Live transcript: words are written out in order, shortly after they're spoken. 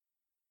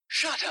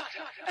Shut up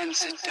and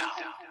sit down.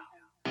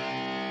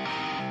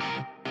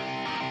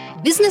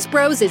 Business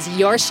Bros is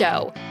your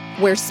show,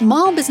 where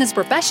small business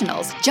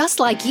professionals just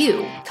like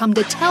you come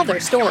to tell their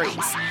stories.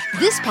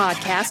 This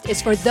podcast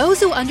is for those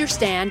who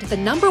understand the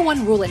number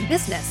one rule in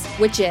business,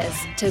 which is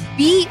to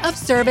be of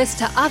service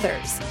to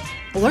others.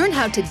 Learn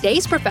how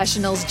today's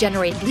professionals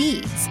generate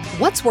leads,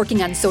 what's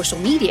working on social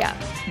media,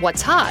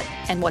 what's hot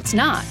and what's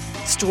not,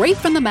 straight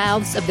from the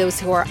mouths of those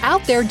who are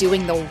out there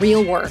doing the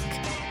real work.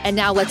 And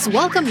now let's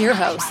welcome your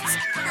hosts,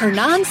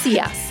 Hernan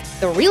Cias,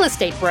 the real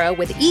estate bro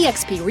with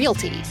eXp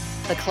Realty,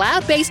 the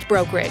cloud-based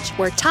brokerage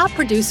where top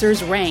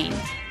producers reign,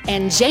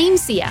 and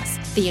James Cias,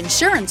 the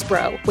insurance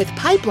bro with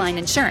Pipeline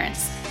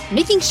Insurance,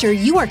 making sure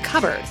you are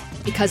covered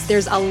because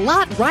there's a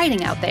lot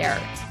riding out there.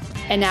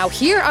 And now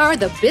here are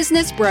the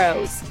Business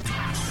Bros.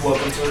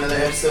 Welcome to another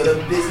episode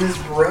of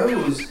Business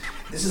Bros.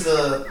 This is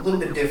a little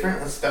bit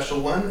different, a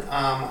special one.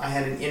 I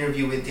had an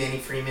interview with Danny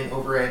Freeman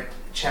over at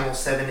Channel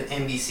 7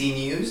 NBC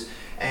News.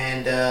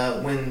 And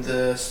when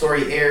the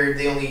story aired,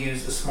 they only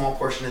used a small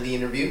portion of the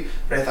interview,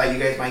 but I thought you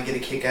guys might get a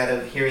kick out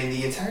of hearing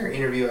the entire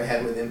interview I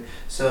had with him.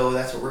 So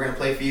that's what we're going to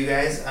play for you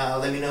guys.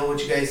 Let me know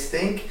what you guys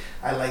think.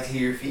 I'd like to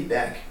hear your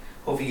feedback.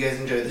 Hope you guys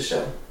enjoy the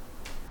show.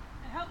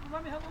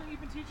 Remind me how long you've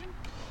been teaching?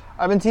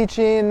 I've been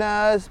teaching,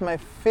 it's my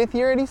 5th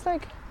year at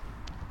Eastlake.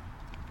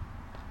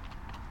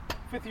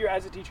 5th year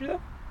as a teacher,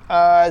 though?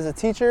 As a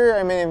teacher,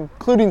 I mean,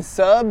 including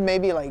sub,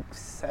 maybe like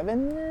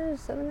 7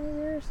 years, 8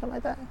 years, something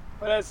like that.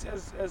 But as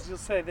you'll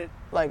say that...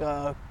 Like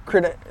a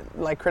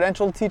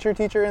credentialed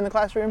teacher in the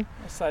classroom.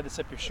 I'll slide this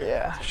up your shirt.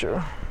 Yeah,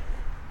 sure.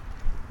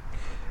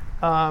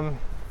 5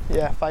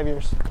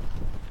 years.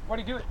 Why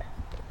do you do it?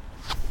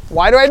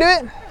 Why do I do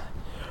it?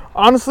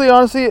 Honestly,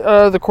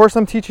 the course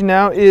I'm teaching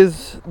now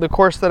is the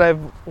course that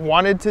I've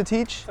wanted to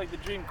teach. It's like the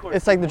dream course.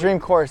 It's like the dream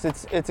course.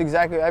 It's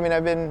exactly, I mean,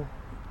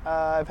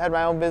 I've had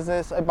my own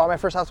business. I bought my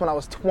first house when I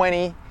was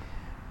 20.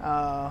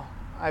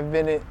 I've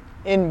been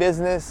in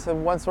business of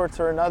one sort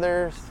or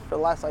another for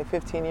the last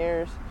 15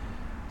 years.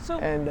 So,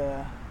 and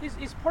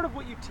is part of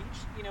what you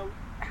teach,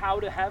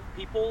 how to have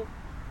people,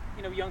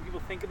 young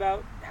people think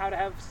about how to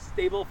have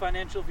stable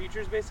financial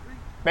futures, basically?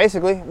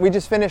 Basically, we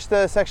just finished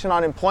the section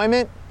on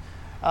employment.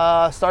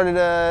 We're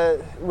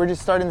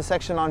just starting the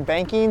section on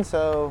banking,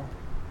 so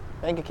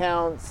bank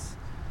accounts,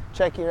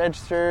 checking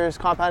registers,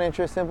 compound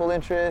interest, simple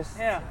interest.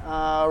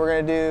 Yeah. We're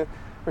going to do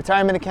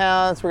retirement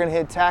accounts. We're going to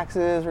hit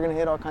taxes. We're going to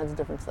hit all kinds of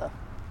different stuff.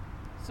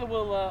 So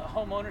will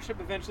home ownership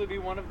eventually be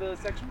one of the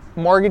sections?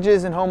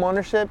 Mortgages and home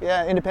ownership.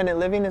 Yeah, independent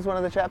living is one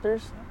of the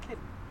chapters. No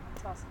kidding.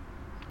 That's awesome.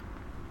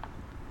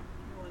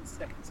 Give me 1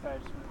 second. Sorry, I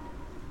just want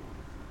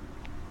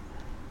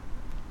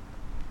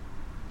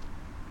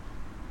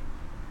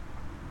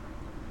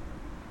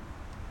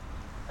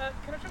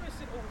can I try to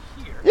sit over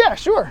here? Yeah,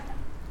 sure.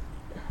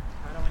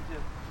 I don't want to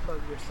close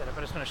your setup.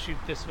 I just want to shoot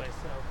this way,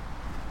 so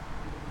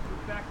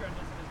the background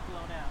isn't as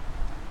blown out.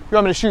 You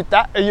want me to shoot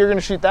that? You're going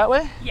to shoot that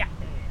way? Yeah.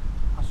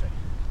 I'll show you.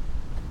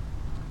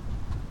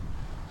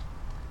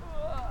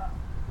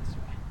 This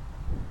way.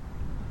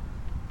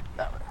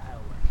 That way.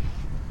 That'll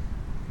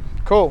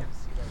work. Cool.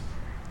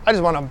 I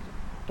just want a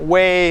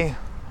way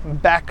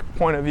back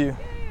point of view.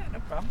 Yeah, no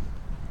problem.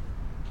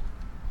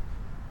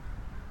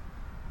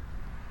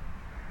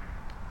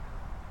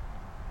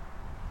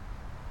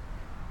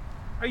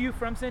 Are you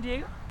from San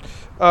Diego?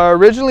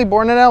 Originally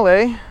born in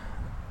LA,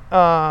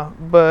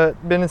 but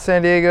been in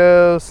San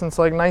Diego since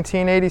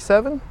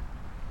 1987.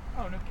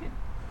 Oh, no kidding.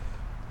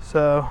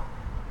 So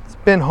it's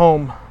been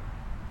home.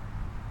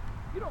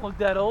 You don't look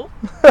that old.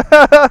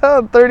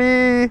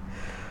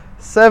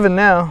 37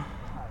 now.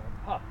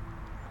 Huh.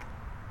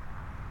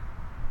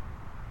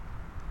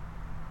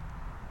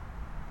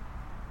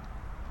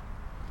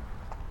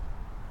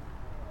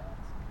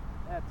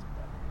 That's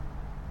better.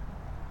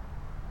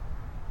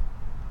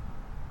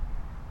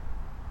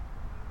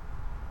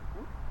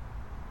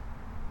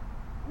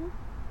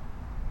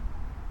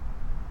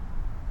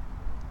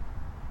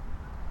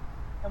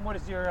 And what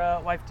does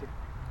your wife do?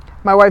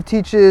 My wife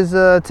teaches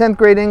 10th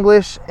grade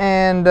English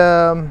and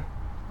So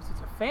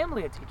it's a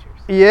family of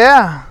teachers.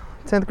 yeah,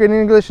 10th grade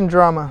English and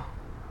drama.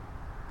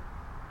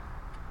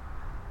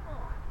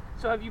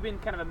 So have you been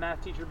kind of a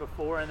math teacher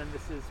before, and then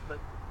this is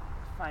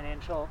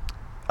financial?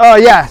 Oh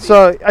yeah,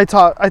 so I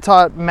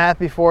taught math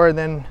before, and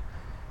then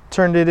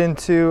turned it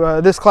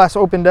into this class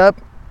opened up,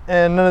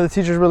 and none of the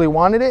teachers really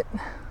wanted it.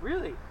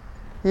 Really?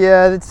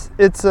 Yeah,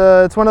 it's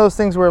one of those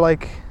things where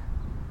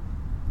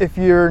if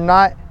you're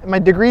not, my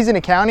degree's in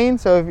accounting,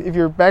 so if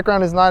your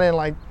background is not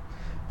in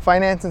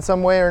finance in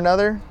some way or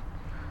another,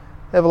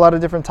 they have a lot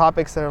of different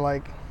topics that are I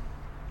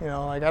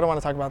don't want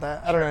to talk about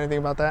that. I don't know anything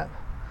about that.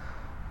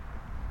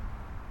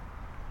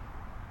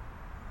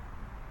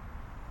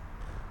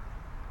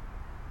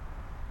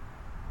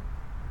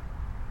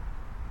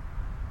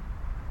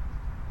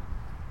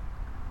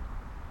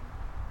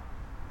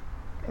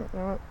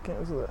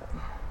 Cancel that.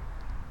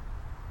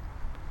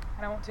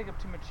 And I won't take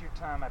up too much of your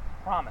time, I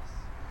promise.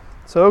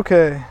 It's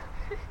okay.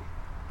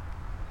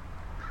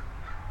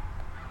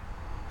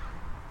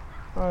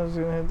 I was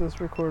gonna hit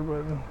this record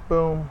button.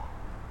 Boom.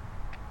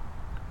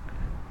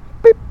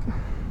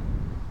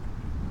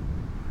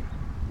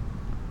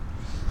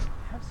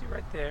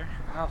 there.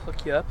 I'll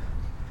hook you up.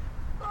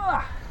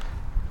 Ah.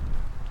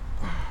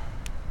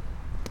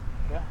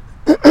 Yeah.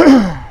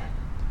 I'm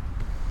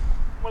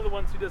one of the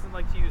ones who doesn't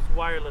like to use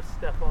wireless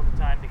stuff all the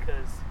time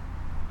because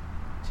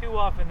too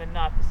often than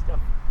not the stuff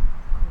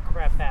can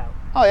crap out.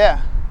 Oh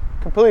yeah,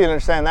 completely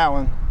understand that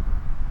one.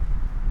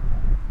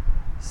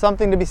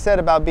 Something to be said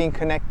about being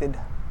connected.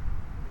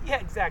 Yeah,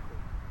 exactly.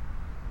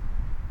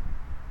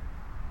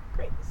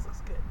 Great, this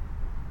looks good.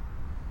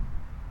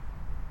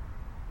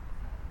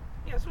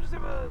 Yeah, so we'll just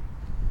have a...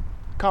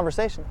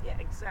 Conversation. Yeah,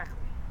 exactly.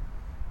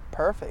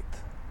 Perfect.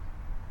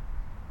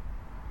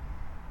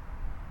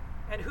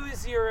 And who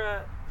is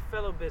your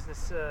fellow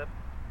business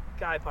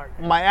guy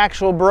partner? My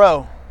actual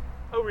bro.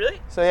 Oh, really?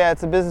 So yeah,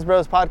 it's a Business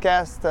Bros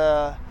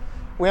podcast.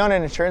 We own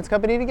an insurance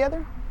company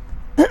together.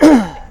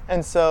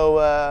 And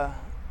so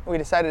we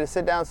decided to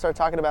sit down and start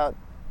talking about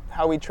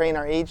how we train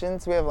our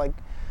agents. We have like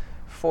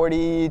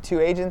 42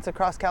 agents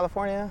across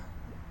California.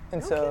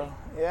 And so,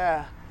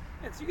 yeah.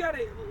 And so you got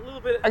a little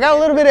bit... I got a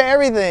little bit of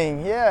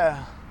everything,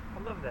 yeah.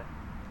 I love that.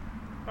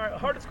 All right,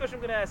 hardest question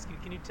I'm going to ask you.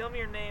 Can you tell me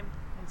your name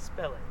and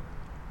spell it?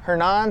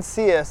 Hernan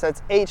Cias,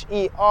 that's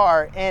Hernansias.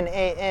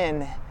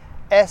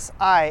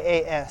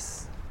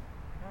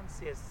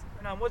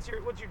 Hernan, what's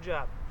your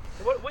job?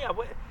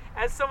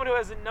 As someone who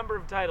has a number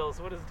of titles,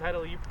 what is the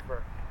title you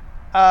prefer?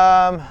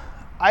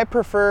 I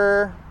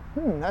prefer,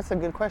 that's a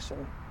good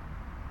question.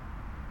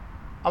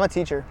 I'm a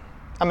teacher.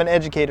 I'm an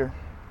educator.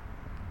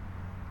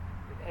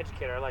 An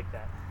educator, I like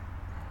that.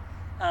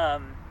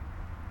 I'm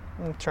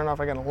gonna turn off,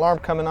 I got an alarm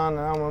coming on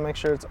and I want to make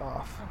sure it's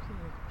off.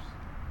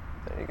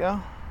 There you go.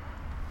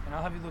 And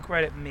I'll have you look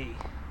right at me.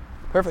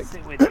 Perfect.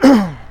 Sit with you.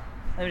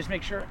 Let me just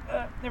make sure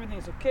everything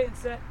is okay and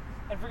set.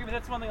 And forgive me,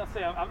 that's one thing I'll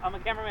say. I'm a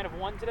cameraman of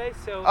one today,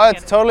 so... Oh,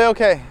 it's totally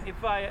okay.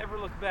 If I ever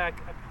look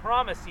back, I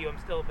promise you I'm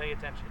still paying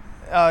attention.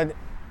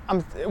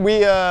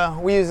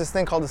 We use this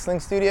thing called the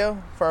Sling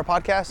Studio for our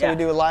podcast, so we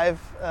do a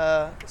live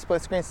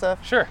split screen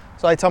stuff. Sure.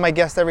 So I tell my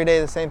guests every day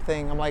the same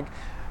thing. I'm like,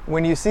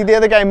 when you see the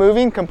other guy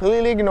moving,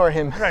 completely ignore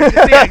him.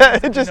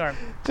 Right.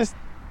 Just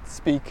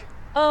speak.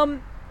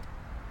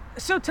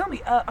 So tell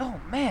me,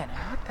 oh man,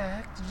 what the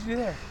heck did you do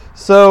there?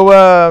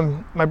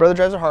 So my brother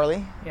drives a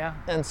Harley. Yeah.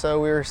 And so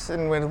we were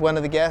sitting with one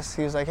of the guests.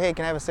 He was like, hey,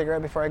 can I have a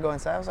cigarette before I go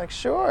inside? I was like,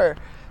 sure.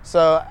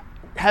 So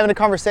having a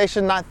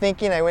conversation, not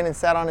thinking, I went and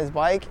sat on his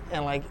bike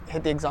and like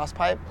hit the exhaust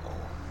pipe.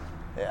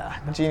 Yeah,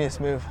 genius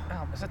move.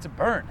 Oh, so that's a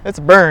burn. It's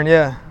a burn,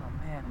 yeah.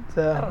 Oh man.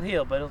 So that'll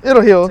heal, but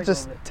it'll heal. It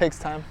just takes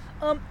time.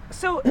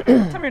 So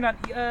tell me,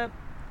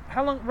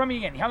 how long? Run me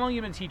again. How long have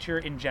you been a teacher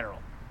in general?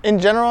 In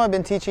general, I've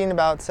been teaching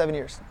about 7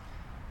 years.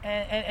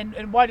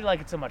 And why do you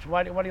like it so much?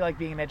 Why do you like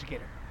being an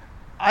educator?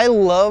 I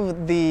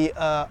love the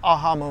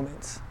aha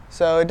moments.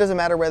 So it doesn't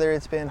matter whether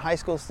it's been high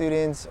school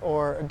students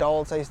or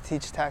adults. I used to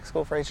teach tax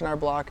school for H&R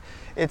Block.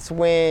 It's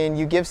when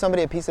you give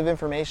somebody a piece of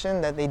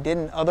information that they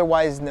didn't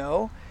otherwise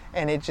know,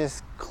 and it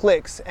just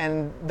clicks.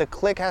 And the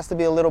click has to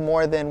be a little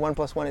more than 1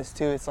 + 1 is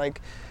 2. It's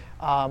like,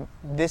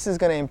 this is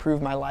going to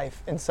improve my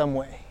life in some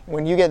way.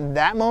 When you get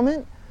that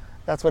moment,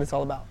 that's what it's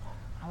all about.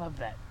 I love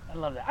that.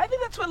 I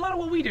think that's a lot of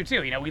what we do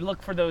too. We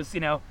look for those,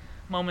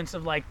 moments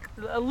of like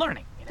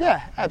learning.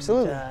 Yeah,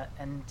 absolutely.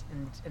 And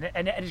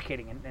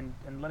educating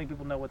and letting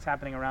people know what's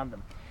happening around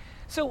them.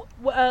 So,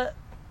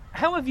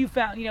 how have you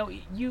found?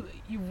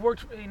 You've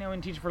worked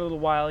in teaching for a little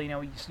while.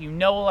 You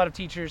know a lot of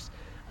teachers,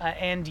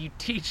 and you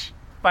teach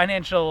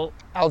financial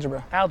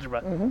algebra.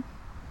 Mm-hmm.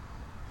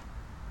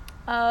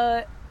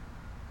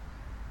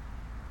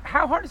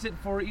 How hard is it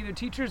for either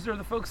teachers or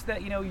the folks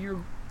that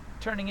you're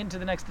turning into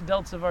the next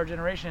adults of our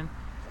generation?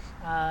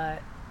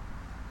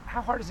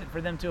 How hard is it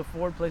for them to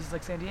afford places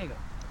like San Diego?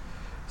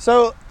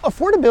 So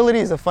affordability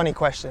is a funny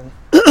question.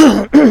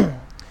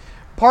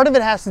 Part of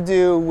it has to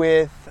do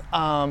with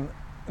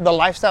the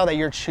lifestyle that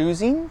you're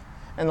choosing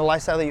and the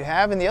lifestyle that you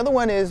have. And the other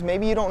one is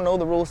maybe you don't know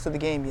the rules to the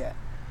game yet.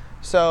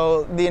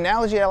 So the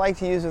analogy I like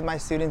to use with my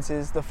students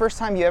is the first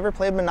time you ever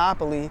played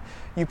Monopoly,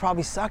 you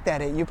probably sucked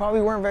at it. You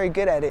probably weren't very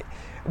good at it.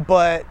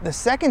 But the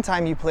second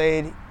time you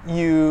played,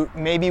 you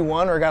maybe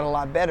won or got a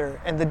lot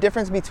better. And the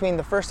difference between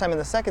the first time and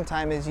the second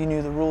time is you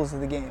knew the rules of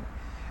the game.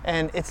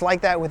 And it's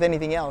like that with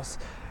anything else.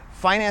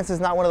 Finance is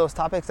not one of those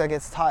topics that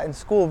gets taught in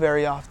school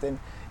very often.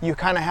 You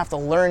kind of have to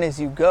learn as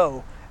you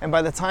go. And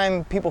by the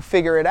time people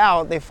figure it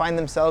out, they find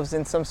themselves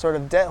in some sort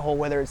of debt hole,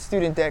 whether it's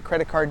student debt,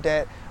 credit card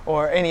debt,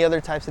 or any other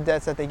types of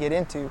debts that they get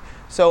into.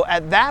 So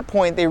at that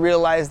point, they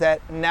realize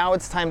that now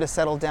it's time to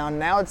settle down.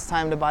 Now it's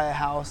time to buy a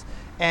house,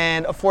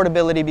 and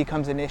affordability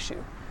becomes an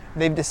issue.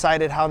 They've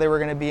decided how they were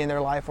going to be in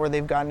their life, or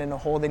they've gotten in a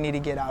hole they need to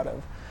get out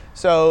of.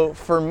 So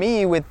for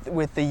me,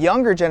 with the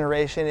younger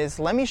generation, is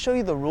let me show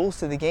you the rules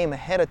to the game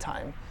ahead of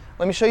time.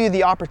 Let me show you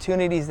the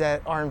opportunities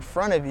that are in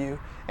front of you.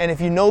 And if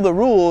you know the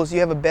rules, you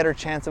have a better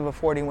chance of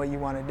affording what you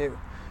want to do.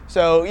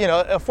 So,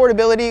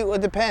 affordability,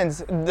 it depends.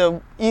 The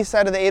east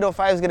side of the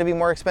 805 is going to be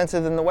more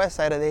expensive than the west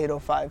side of the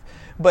 805.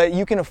 But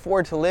you can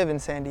afford to live in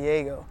San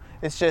Diego.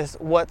 It's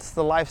just what's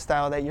the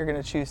lifestyle that you're going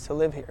to choose to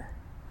live here.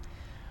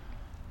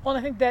 Well,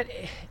 I think that,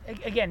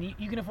 again,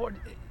 you can afford...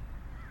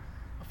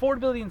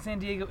 Affordability in San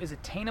Diego is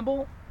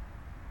attainable,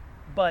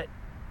 but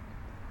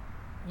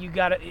you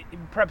gotta,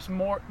 perhaps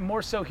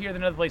more so here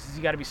than other places,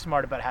 you gotta be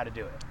smart about how to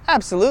do it.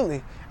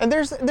 Absolutely. And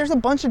there's a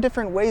bunch of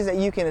different ways that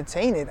you can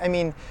attain it. I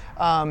mean,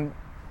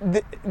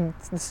 the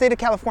state of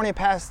California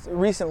passed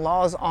recent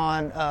laws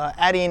on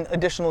adding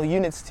additional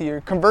units to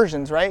your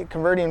conversions, right?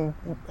 Converting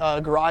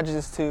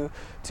garages to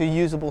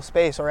usable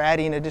space, or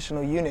adding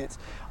additional units.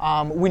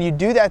 When you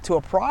do that to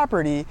a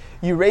property,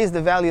 you raise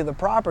the value of the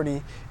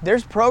property.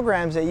 There's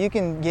programs that you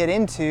can get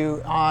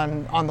into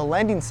on the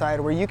lending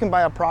side where you can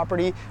buy a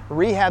property,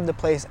 rehab the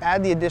place,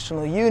 add the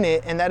additional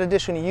unit, and that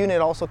additional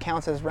unit also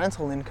counts as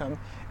rental income,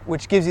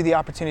 which gives you the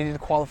opportunity to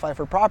qualify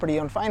for property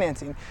on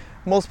financing.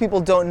 Most people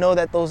don't know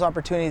that those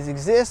opportunities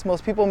exist.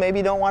 Most people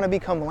maybe don't want to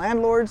become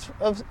landlords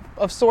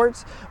of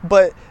sorts,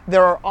 but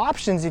there are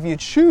options if you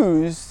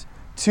choose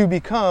to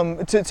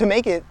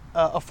make it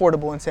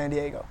affordable in San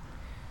Diego.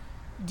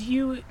 Do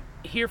you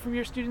hear from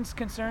your students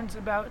concerns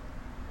about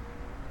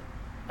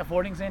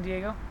affording San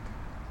Diego?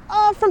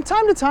 From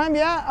time to time,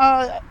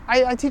 yeah.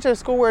 I teach at a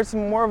school where it's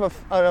more of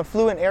an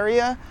affluent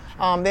area.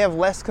 They have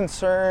less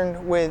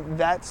concern with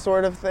that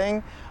sort of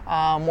thing,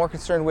 more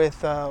concerned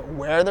with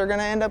where they're going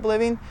to end up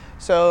living.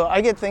 So I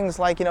get things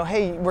like,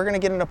 hey, we're going to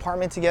get an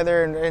apartment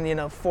together,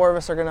 and 4 of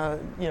us are going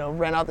to,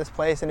 rent out this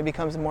place, and it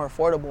becomes more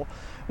affordable.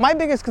 My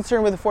biggest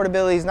concern with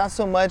affordability is not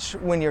so much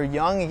when you're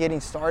young and getting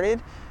started,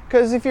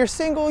 because if you're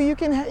single, you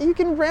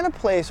can rent a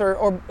place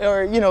or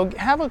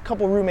have a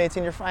couple roommates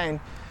and you're fine.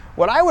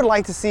 What I would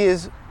like to see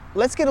is,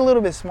 let's get a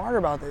little bit smarter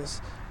about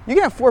this. You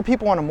can have 4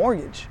 people on a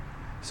mortgage.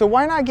 So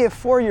why not get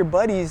 4 of your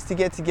buddies to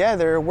get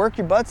together, work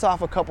your butts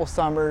off a couple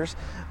summers,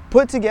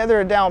 put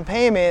together a down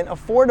payment,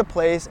 afford a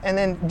place, and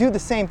then do the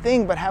same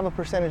thing but have a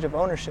percentage of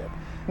ownership.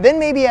 Then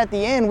maybe at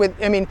the end,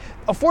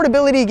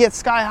 affordability gets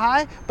sky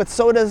high, but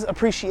so does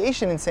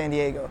appreciation in San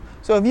Diego.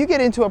 So if you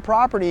get into a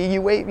property,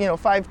 you wait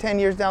 5-10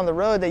 years down the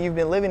road that you've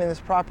been living in this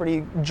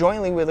property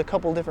jointly with a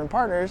couple different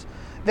partners,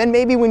 then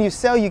maybe when you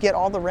sell, you get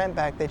all the rent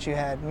back that you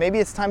had. Maybe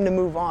it's time to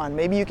move on.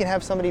 Maybe you can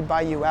have somebody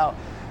buy you out.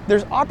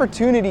 There's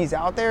opportunities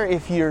out there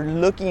if you're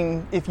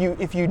looking, if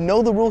you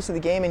know the rules of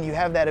the game and you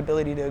have that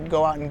ability to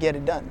go out and get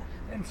it done.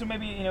 And so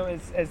maybe,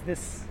 as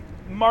this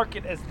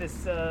market, as this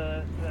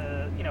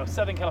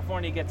Southern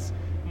California gets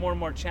more and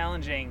more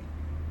challenging,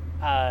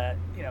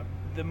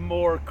 the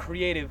more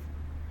creative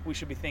we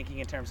should be thinking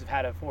in terms of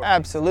how to afford.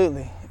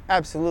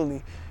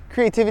 Absolutely.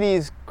 Creativity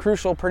is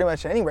crucial pretty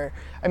much anywhere.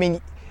 I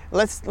mean,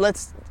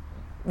 let's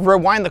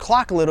rewind the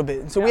clock a little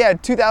bit. So we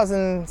had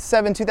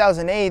 2007,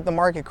 2008, the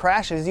market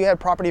crashes. You had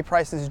property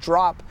prices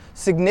drop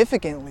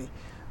significantly.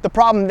 The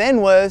problem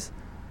then was,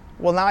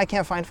 well, now I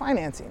can't find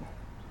financing.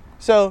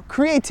 So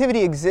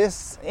creativity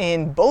exists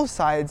in both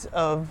sides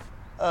of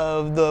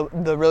the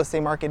real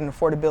estate market and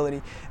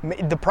affordability.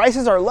 The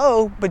prices are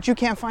low, but you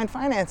can't find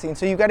financing.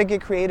 So you got to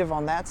get creative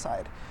on that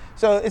side.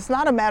 So it's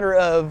not a matter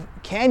of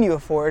can you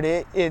afford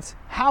it, it's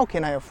how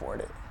can I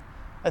afford it?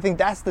 I think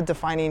that's the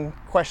defining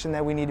question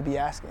that we need to be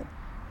asking.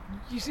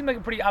 You seem like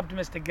a pretty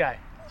optimistic guy.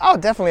 Oh,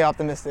 definitely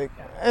optimistic.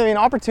 I mean,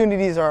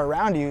 opportunities are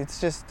around you.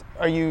 It's just,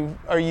 are you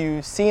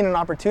seeing an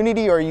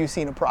opportunity or are you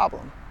seeing a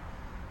problem?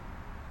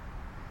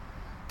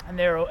 And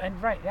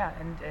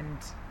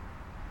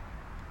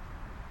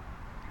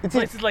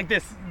places like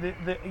this,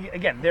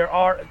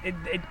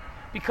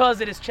 because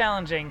it is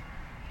challenging,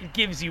 it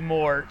gives you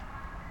more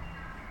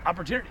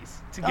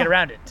opportunities to get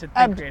around it, to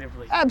think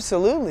creatively.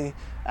 Absolutely.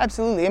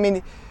 I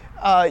mean,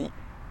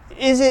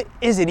 is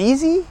it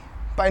easy?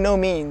 By no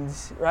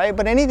means, right?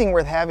 But anything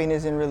worth having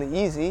isn't really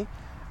easy.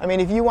 I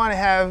mean, if you want to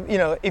have,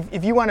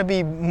 if you want to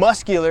be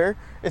muscular,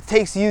 it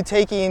takes you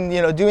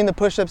doing the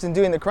push-ups and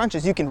doing the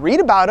crunches. You can read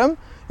about them,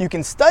 you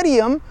can study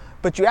them,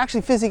 but you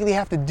actually physically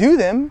have to do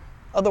them.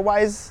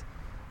 Otherwise,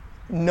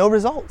 no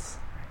results.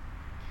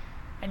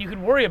 And you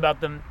can worry about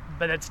them,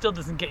 but that still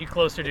doesn't get you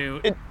closer to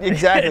it.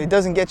 Exactly, it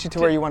doesn't get you to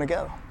where you want to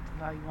go.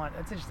 How you want.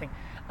 That's interesting.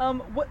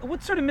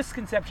 What sort of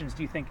misconceptions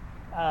do you think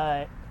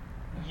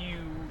you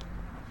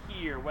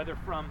hear, whether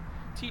from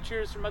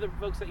teachers, from other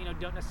folks that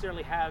don't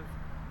necessarily have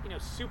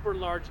super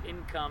large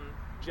income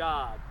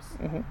jobs,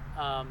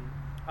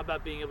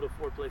 about being able to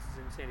afford places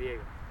in San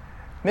Diego?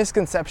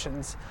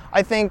 Misconceptions.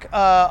 I think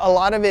a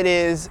lot of it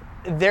is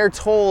they're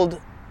told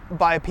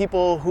by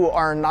people who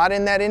are not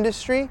in that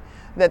industry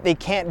that they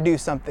can't do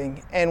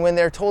something, and when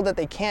they're told that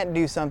they can't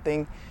do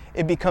something,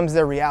 it becomes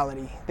their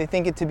reality. They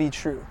think it to be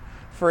true.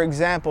 For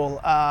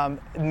example,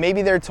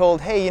 maybe they're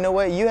told, hey, you know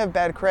what, you have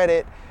bad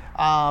credit,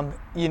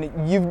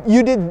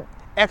 you did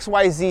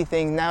XYZ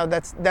thing, now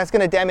that's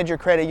going to damage your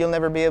credit, you'll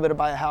never be able to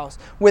buy a house,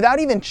 without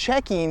even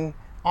checking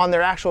on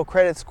their actual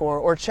credit score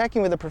or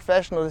checking with a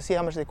professional to see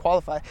how much they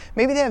qualify.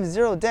 Maybe they have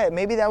zero debt.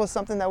 Maybe that was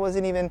something that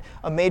wasn't even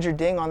a major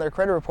ding on their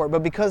credit report,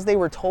 but because they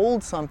were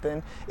told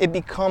something, it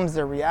becomes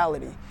their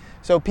reality.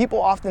 So people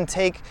often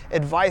take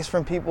advice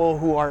from people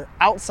who are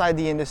outside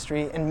the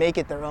industry and make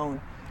it their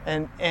own,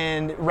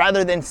 and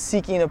rather than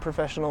seeking a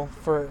professional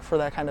for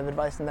that kind of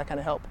advice and that kind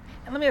of help.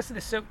 And let me ask you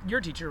this, so you're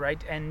a teacher,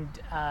 right? And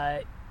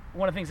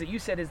one of the things that you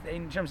said is,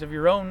 in terms of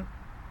your own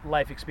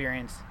life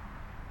experience,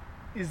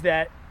 is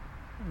that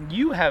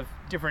you have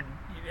different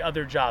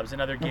other jobs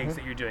and other gigs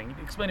that you're doing.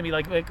 Explain to me,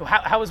 like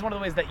how is one of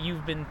the ways that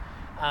you've been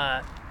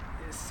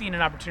seeing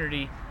an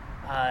opportunity?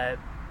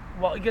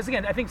 Well, because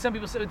again, I think some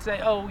people would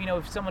say, oh,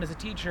 if someone is a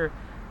teacher,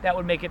 that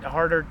would make it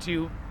harder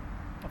to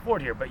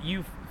afford here. But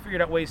you've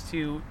figured out ways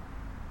to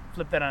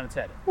flip that on its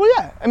head. Well,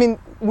 yeah. I mean,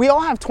 we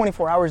all have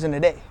 24 hours in a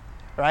day,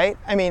 right?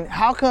 I mean,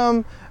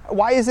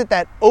 why is it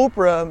that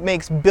Oprah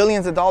makes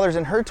billions of dollars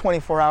in her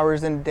 24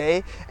 hours in a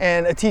day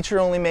and a teacher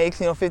only makes,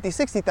 $50,000,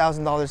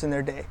 $60,000 in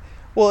their day?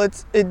 Well,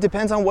 it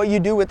depends on what you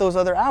do with those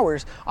other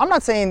hours. I'm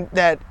not saying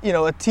that,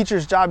 a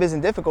teacher's job isn't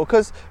difficult,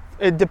 because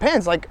it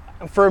depends. Like,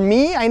 for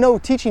me, I know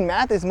teaching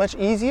math is much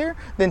easier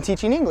than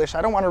teaching English.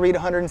 I don't want to read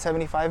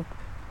 175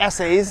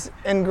 essays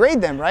and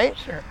grade them, right?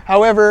 Sure.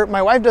 However,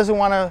 my wife doesn't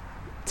want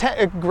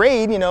to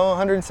grade,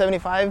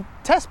 175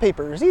 test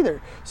papers either.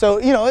 So,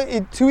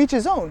 to each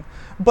his own.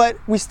 But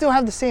we still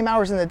have the same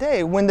hours in the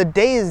day. When the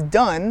day is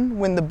done,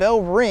 when the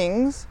bell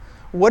rings,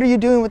 what are you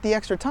doing with the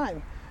extra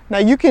time? Now,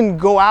 you can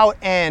go out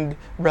and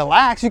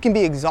relax. You can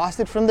be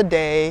exhausted from the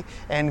day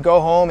and go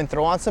home and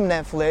throw on some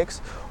Netflix,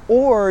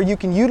 or you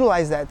can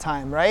utilize that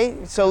time,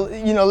 right? So,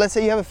 let's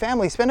say you have a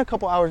family, spend a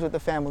couple hours with the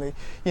family,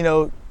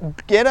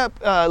 get up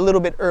a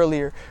little bit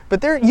earlier.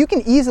 But you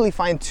can easily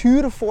find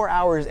 2 to 4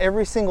 hours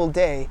every single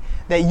day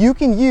that you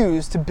can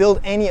use to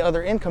build any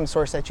other income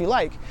source that you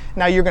like.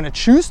 Now, you're going to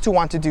choose to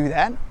want to do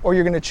that, or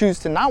you're going to choose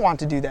to not want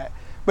to do that.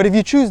 But if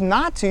you choose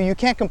not to, you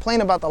can't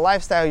complain about the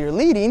lifestyle you're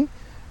leading,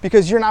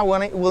 because you're not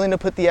willing to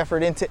put the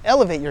effort in to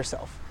elevate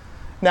yourself.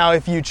 Now,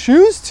 if you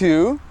choose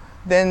to,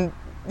 then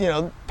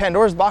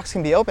Pandora's box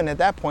can be open at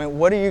that point.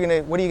 What are you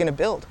gonna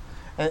build?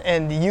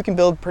 And you can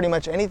build pretty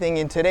much anything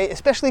in today,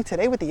 especially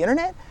today with the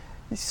internet.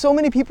 So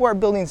many people are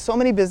building so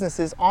many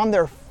businesses on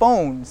their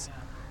phones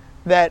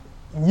that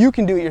you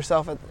can do it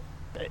yourself.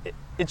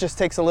 It just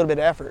takes a little bit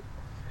of effort.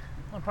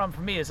 One problem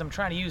for me is I'm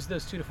trying to use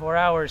those 2 to 4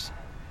 hours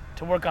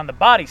to work on the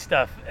body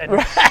stuff, and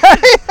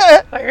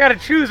I gotta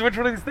choose which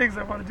one of these things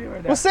I want to do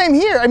right now. Well, same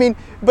here. I mean,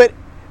 but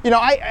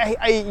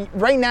I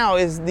right now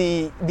is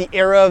the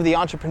era of the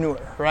entrepreneur,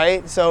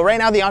 right? So right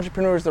now the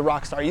entrepreneur is the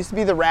rock star. It used to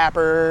be the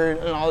rapper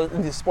and all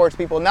the sports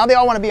people. Now they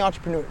all want to be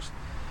entrepreneurs,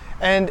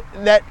 and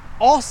that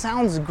all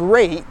sounds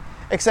great,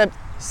 except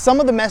some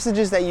of the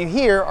messages that you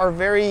hear are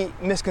very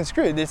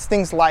misconstrued. It's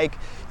things like,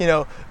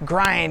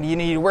 grind. You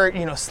need to work.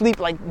 Sleep.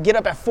 Like, get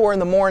up at 4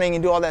 a.m.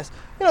 and do all this.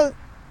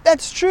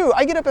 That's true.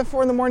 I get up at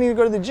 4 a.m. to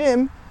go to the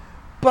gym,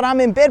 but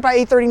I'm in bed by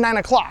 8:30, 9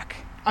 o'clock.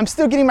 I'm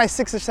still getting my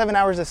 6 or 7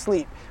 hours of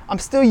sleep. I'm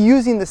still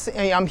using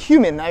I'm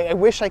human. I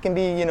wish I can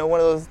be, one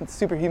of those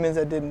superhumans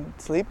that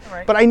didn't sleep,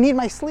 right. But I need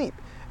my sleep.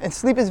 And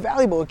sleep is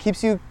valuable. It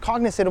keeps you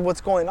cognizant of what's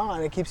going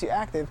on. It keeps you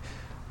active.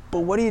 But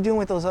what are you doing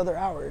with those other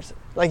hours?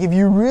 Like, if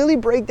you really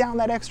break down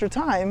that extra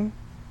time,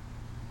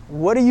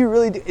 what do you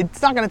really do?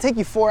 It's not going to take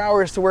you 4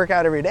 hours to work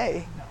out every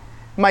day. No.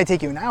 It might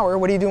take you an hour.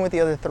 What are you doing with the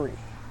other 3?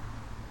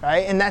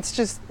 Right? And that's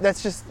just,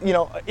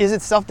 is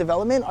it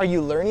self-development? Are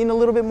you learning a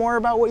little bit more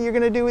about what you're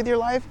going to do with your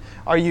life?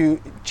 Are you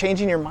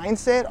changing your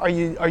mindset? Are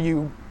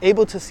you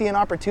able to see an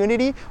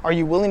opportunity? Are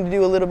you willing to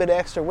do a little bit of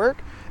extra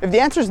work? If the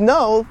answer is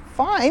no,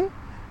 fine,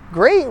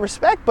 great,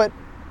 respect, but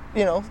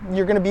you're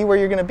going to be where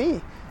you're going to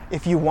be.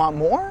 If you want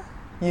more,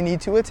 you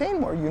need to attain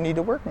more. You need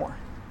to work more.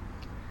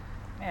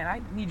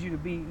 Man, you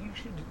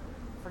should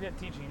forget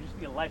teaching. You should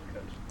be a life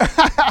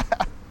coach.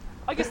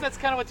 I guess that's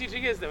kind of what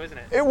teaching is, though, isn't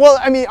it? Well,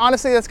 I mean,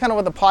 honestly, that's kind of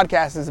what the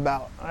podcast is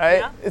about, right?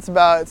 Yeah? It's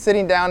about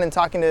sitting down and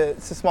talking to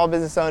small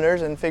business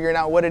owners and figuring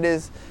out what it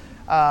is,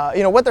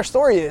 what their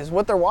story is,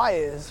 what their why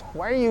is.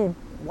 Why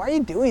are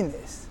you doing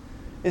this?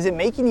 Is it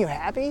making you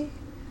happy?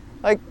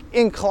 Like,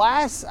 in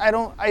class, I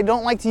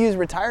don't like to use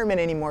retirement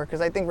anymore, because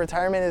I think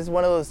retirement is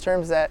one of those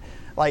terms that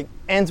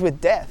ends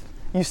with death.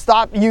 You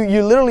stop,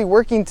 you're literally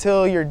working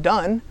till you're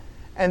done,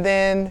 and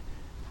then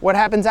what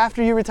happens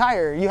after you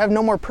retire? You have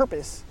no more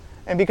purpose.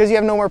 And because you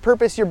have no more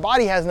purpose, your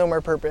body has no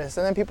more purpose,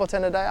 and then people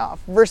tend to die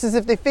off. Versus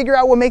if they figure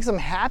out what makes them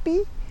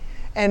happy,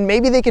 and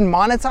maybe they can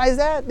monetize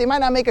that, they might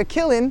not make a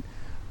killing,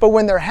 but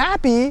when they're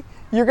happy,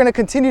 you're going to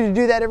continue to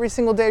do that every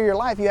single day of your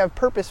life. You have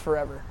purpose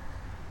forever.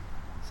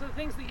 So the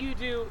things that you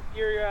do,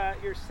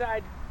 your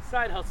side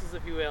hustles,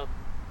 if you will,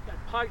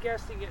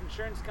 podcasting, get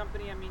insurance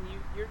company. I mean,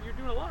 you're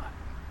doing a lot.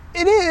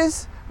 It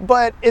is,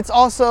 but it's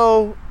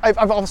also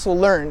I've also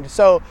learned.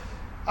 So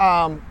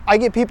I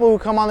get people who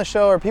come on the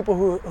show, or people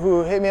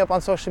who hit me up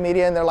on social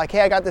media, and they're like,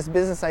 "Hey, I got this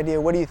business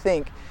idea. What do you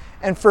think?"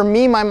 And for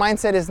me, my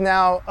mindset is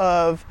now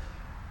of,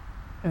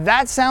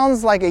 that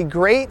sounds like a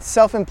great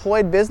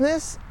self-employed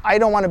business. I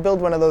don't want to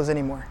build one of those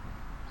anymore.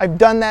 I've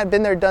done that,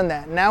 been there, done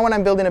that. Now when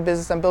I'm building a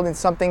business, I'm building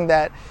something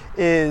that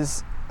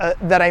is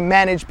that I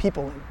manage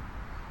people in.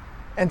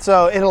 And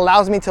so it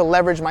allows me to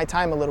leverage my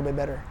time a little bit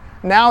better.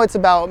 Now it's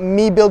about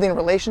me building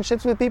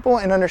relationships with people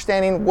and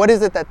understanding what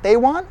is it that they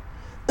want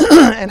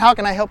and how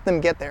can I help them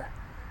get there.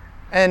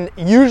 And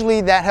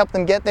usually that help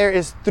them get there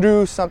is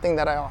through something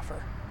that I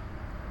offer.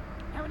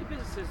 How many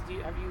businesses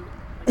have you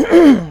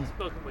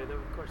spoken with over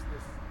the course of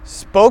this?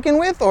 Spoken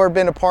with or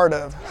been a part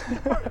of?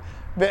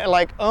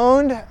 Like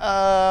owned,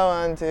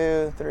 1,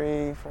 2,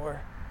 3,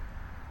 4.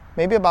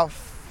 maybe about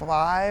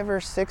 5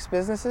 or 6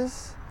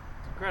 businesses.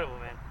 It's incredible,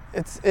 man.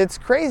 It's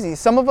crazy.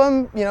 Some of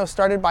them,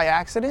 started by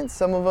accident.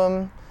 Some of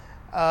them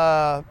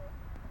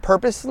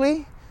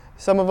purposely.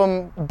 Some of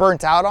them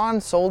burnt out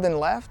on, sold and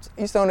left.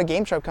 I used to own a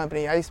game shop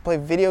company. I used to play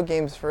video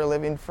games for a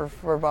living for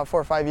about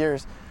 4 or 5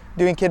 years,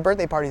 doing kid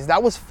birthday parties.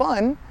 That was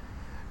fun,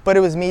 but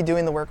it was me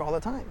doing the work all the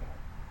time.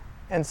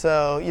 And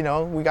so,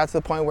 we got to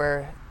the point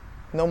where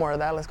no more of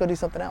that. Let's go do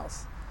something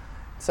else.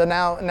 So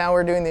now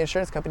we're doing the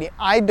insurance company.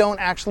 I don't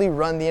actually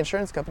run the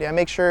insurance company. I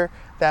make sure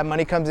that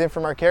money comes in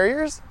from our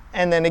carriers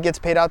and then it gets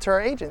paid out to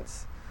our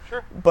agents.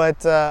 Sure.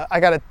 But I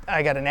got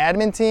an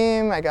admin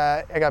team. I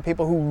got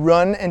people who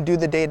run and do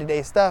the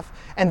day-to-day stuff,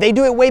 and they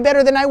do it way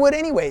better than I would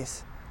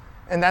anyways.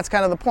 And that's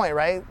kind of the point,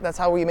 right? That's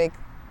how we make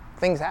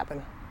things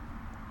happen.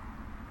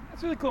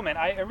 That's really cool, man.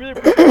 I really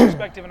appreciate your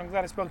perspective, and I'm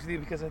glad I spoke to you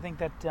because I think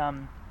that,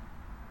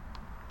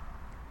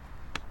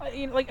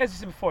 like as you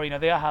said before,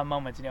 the aha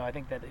moments. I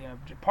think that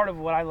part of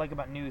what I like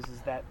about news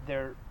is that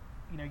they're,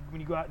 when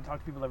you go out and talk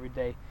to people every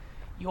day,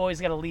 you always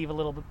got to leave a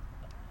little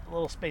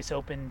space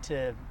open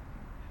to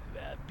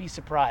be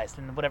surprised,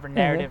 and whatever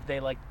narrative they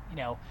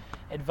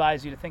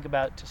advise you to think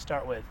about to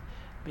start with,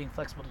 being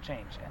flexible to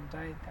change.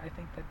 And I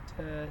think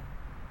that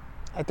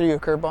I threw you a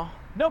curveball.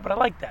 No, but I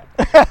like that.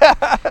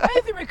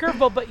 I threw my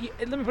curveball, but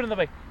let me put it another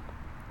way.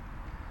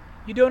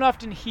 You don't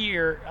often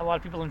hear a lot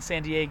of people in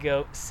San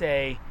Diego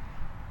say,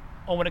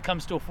 "Oh, when it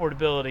comes to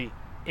affordability,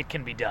 it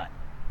can be done."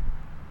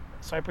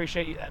 So I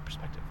appreciate that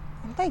perspective.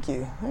 Thank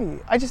you.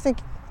 I just think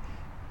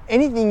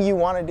anything you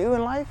want to do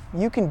in life,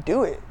 you can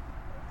do it.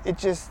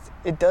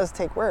 It does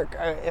take work.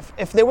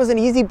 If there was an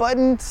easy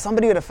button,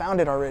 somebody would have found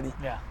it already.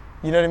 Yeah.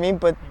 You know what I mean?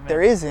 But Amen.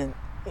 There isn't.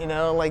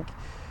 Like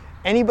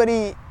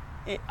anybody,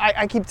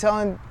 I keep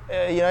telling,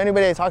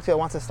 anybody I talk to that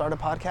wants to start a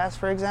podcast,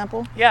 for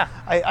example. Yeah.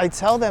 I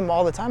tell them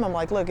all the time, I'm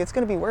like, look, it's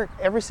going to be work.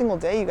 Every single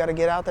day you got to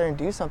get out there and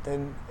do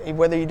something.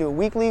 Whether you do it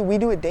weekly, we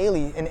do it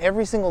daily, and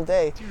every single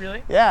day. Do you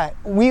really? Yeah.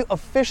 We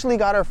officially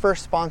got our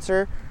first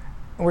sponsor,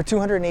 and we're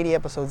 280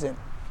 episodes in.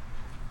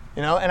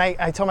 And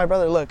I tell my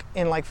brother, look,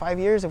 in like 5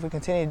 years, if we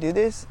continue to do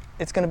this,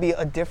 it's going to be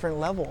a different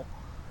level.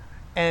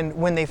 And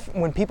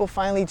when people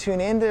finally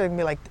tune in, they're going to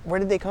be like, where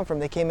did they come from?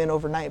 They came in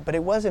overnight. But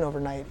it wasn't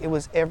overnight. It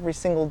was every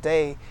single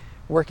day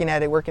working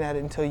at it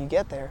until you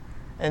get there.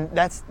 And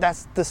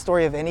that's the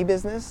story of any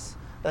business.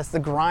 That's the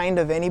grind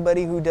of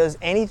anybody who does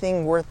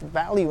anything worth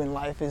value in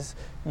life, is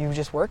you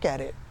just work at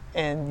it.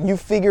 And you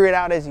figure it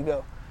out as you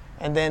go.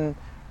 And then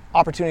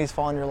opportunities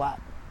fall in your lap.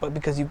 But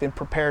because you've been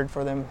prepared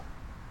for them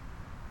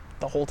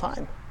the whole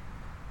time.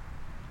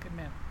 Good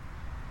man.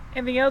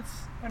 Anything else,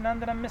 Hernan,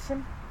 that I'm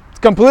missing? It's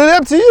completely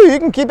up to you. You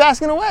can keep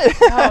asking away.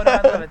 No,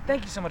 I love it.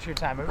 Thank you so much for your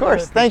time. Of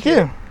course. Thank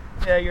you.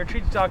 Yeah, you're a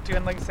treat to talk to,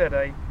 and like I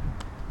said,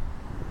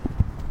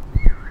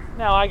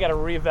 now I got to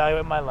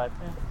reevaluate my life.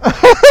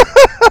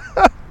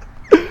 Yeah.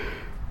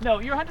 No,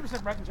 you're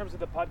 100% right in terms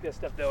of the podcast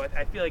stuff, though.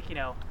 I feel like,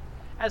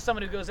 as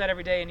someone who goes out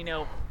every day and,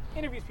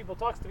 interviews people,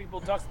 talks to people,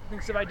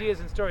 thinks of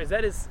ideas and stories,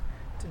 that is,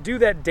 to do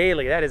that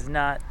daily, that is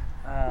not...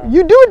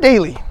 You do it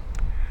daily.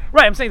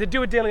 Right, I'm saying to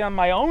do it daily on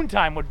my own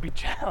time would be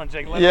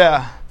challenging.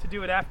 Yeah. To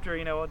do it after,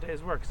 a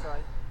day's work. So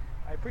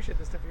I appreciate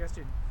this stuff you guys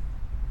do.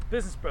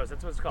 Business Bros,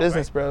 that's what it's called,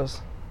 Business right?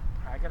 Bros.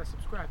 I gotta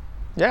subscribe.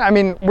 Yeah,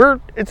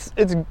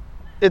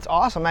 it's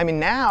awesome.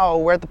 Now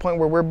we're at the point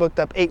where we're booked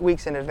up 8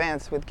 weeks in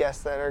advance with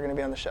guests that are going to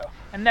be on the show.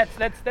 And that's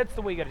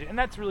the way you gotta do it. And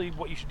that's really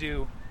what you should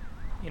do,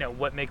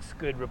 what makes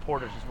good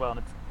reporters as well.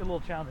 And it's a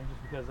little challenging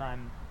just because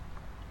I'm,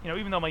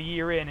 even though I'm a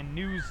year in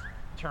news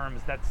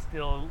terms, that's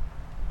still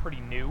pretty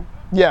new.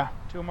 Yeah.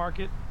 To a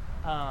market.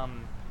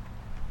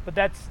 But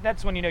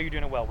that's when you're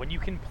doing it well. When you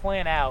can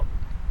plan out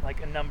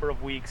like a number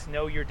of weeks,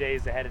 know your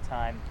days ahead of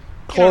time.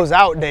 Close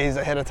out days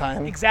ahead of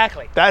time.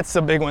 Exactly. That's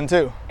a big one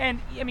too.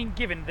 And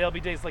given there'll be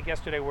days like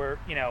yesterday where,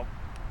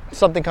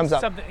 something comes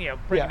up. Something,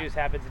 breaking news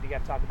happens and you got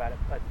to talk about it.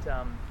 But,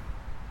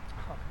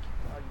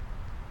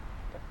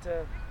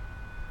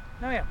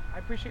 I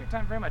appreciate your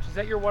time very much. Is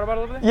that your water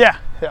bottle over there?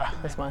 Yeah,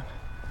 that's mine.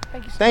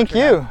 Thank you so much. Thank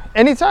you.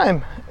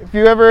 Anytime. If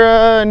you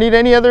ever need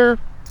any other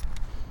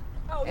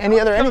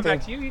anything.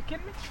 Back to you. You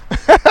kidding me?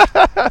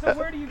 So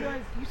where do you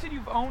guys? You said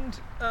you've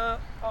owned your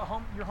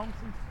home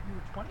since you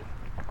were 20.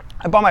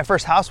 I bought my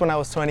first house when I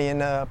was 20 in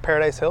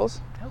Paradise Hills.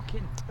 No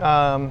kidding.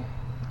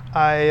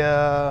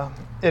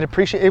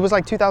 It was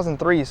like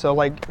 2003, so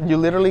like you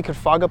literally could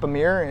fog up a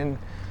mirror and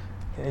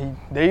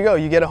there you go,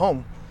 you get a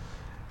home.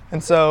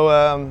 And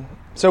so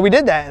we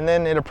did that, and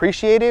then it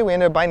appreciated. We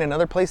ended up buying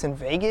another place in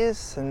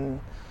Vegas and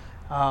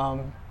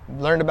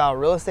learned about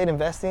real estate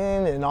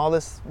investing and all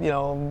this. We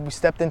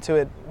stepped into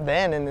it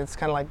then, and it's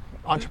kind of like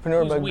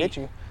entrepreneur bug get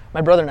you.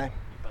 My brother and I.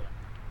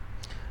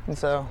 And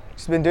so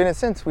she's been doing it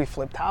since. We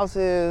flipped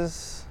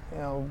houses, I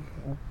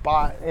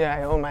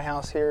own my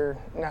house here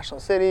in National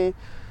City.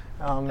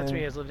 That's where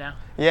you guys live now?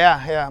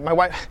 Yeah. My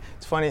wife,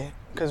 it's funny,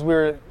 because we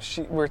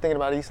were thinking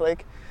about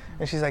Eastlake,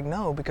 and she's like,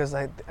 no, because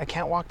I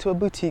can't walk to a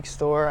boutique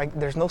store.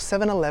 There's no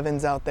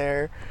 7-Elevens out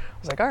there. I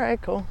was like, all right,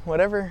 cool,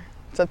 whatever.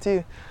 It's up to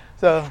you.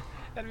 So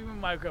That'd be what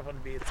my girlfriend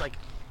would be. It's like,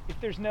 if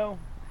there's no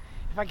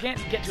if I can't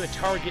get to a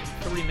target in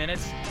 3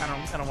 minutes, I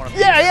don't want to.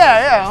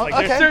 Yeah. Like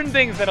Okay. there's certain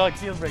things that are like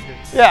deal breakers.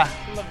 Yeah.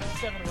 I love the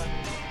 7-Eleven.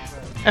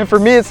 And for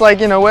me, it's like,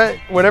 you know what?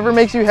 Whatever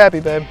makes you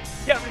happy, babe.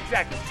 Yeah,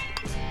 exactly.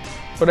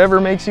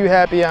 Whatever makes you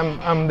happy,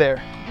 I'm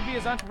there. You can be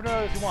as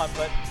entrepreneurial as you want,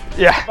 but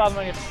Yeah. bottom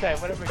line you have to say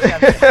whatever makes you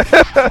happy.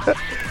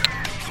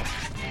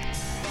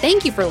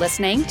 Thank you for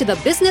listening to the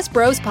Business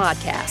Bros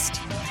Podcast.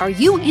 Are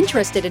you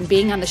interested in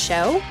being on the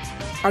show?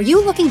 Are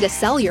you looking to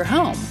sell your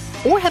home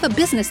or have a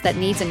business that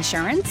needs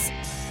insurance?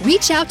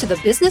 Reach out to the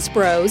Business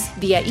Bros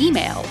via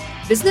email,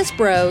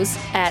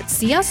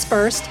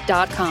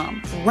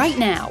 businessbros@seeusfirst.com right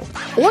now,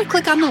 or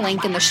click on the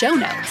link in the show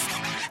notes.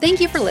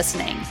 Thank you for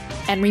listening.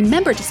 And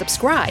remember to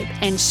subscribe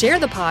and share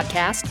the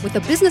podcast with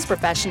the business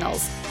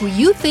professionals who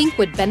you think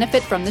would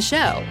benefit from the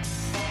show.